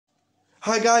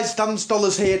Hi guys, Dan's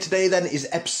Dollars here. Today then is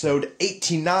episode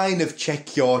 89 of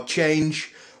Check Your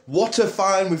Change. What a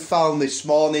find we found this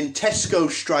morning. Tesco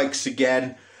strikes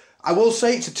again. I will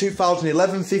say it's a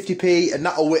 2011 50p and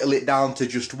that'll whittle it down to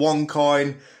just one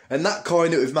coin. And that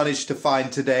coin that we've managed to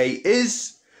find today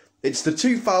it's the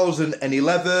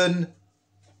 2011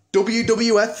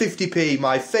 WWF 50p,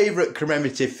 my favourite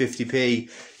commemorative 50p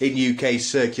in UK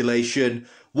circulation.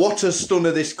 What a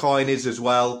stunner this coin is as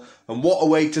well, and what a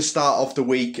way to start off the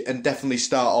week and definitely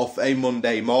start off a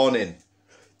Monday morning.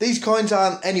 These coins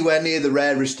aren't anywhere near the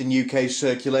rarest in UK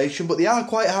circulation, but they are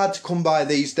quite hard to come by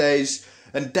these days,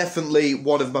 and definitely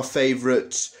one of my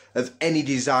favourites of any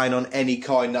design on any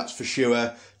coin, that's for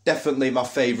sure. Definitely my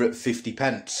favourite 50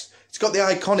 pence. It's got the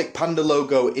iconic panda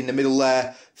logo in the middle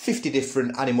there, 50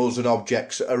 different animals and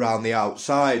objects around the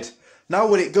outside. Now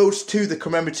when it goes to the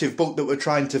commemorative book that we're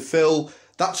trying to fill,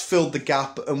 that's filled the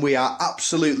gap and we are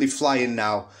absolutely flying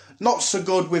now. Not so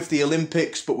good with the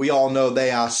Olympics, but we all know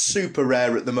they are super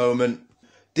rare at the moment.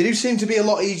 They do seem to be a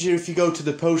lot easier if you go to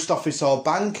the post office or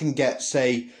bank and get,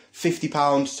 say,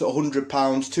 £50 to £100,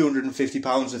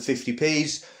 £250 of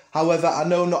 50p's. However, I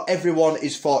know not everyone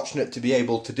is fortunate to be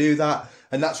able to do that,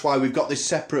 and that's why we've got this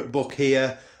separate book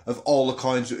here of all the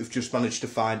coins that we've just managed to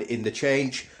find in the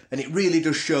change, and it really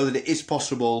does show that it is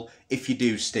possible if you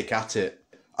do stick at it.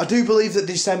 I do believe that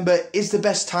December is the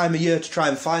best time of year to try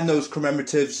and find those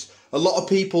commemoratives. A lot of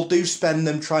people do spend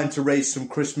them trying to raise some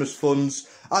Christmas funds.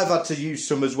 I've had to use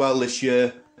some as well this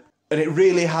year, and it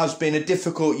really has been a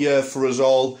difficult year for us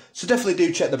all. So definitely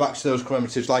do check the backs of those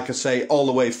commemoratives. Like I say, all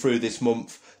the way through this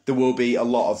month, there will be a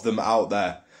lot of them out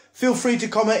there. Feel free to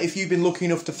comment if you've been lucky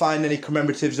enough to find any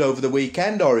commemoratives over the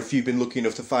weekend, or if you've been lucky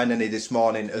enough to find any this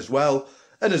morning as well.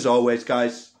 And as always,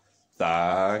 guys,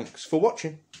 thanks for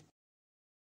watching.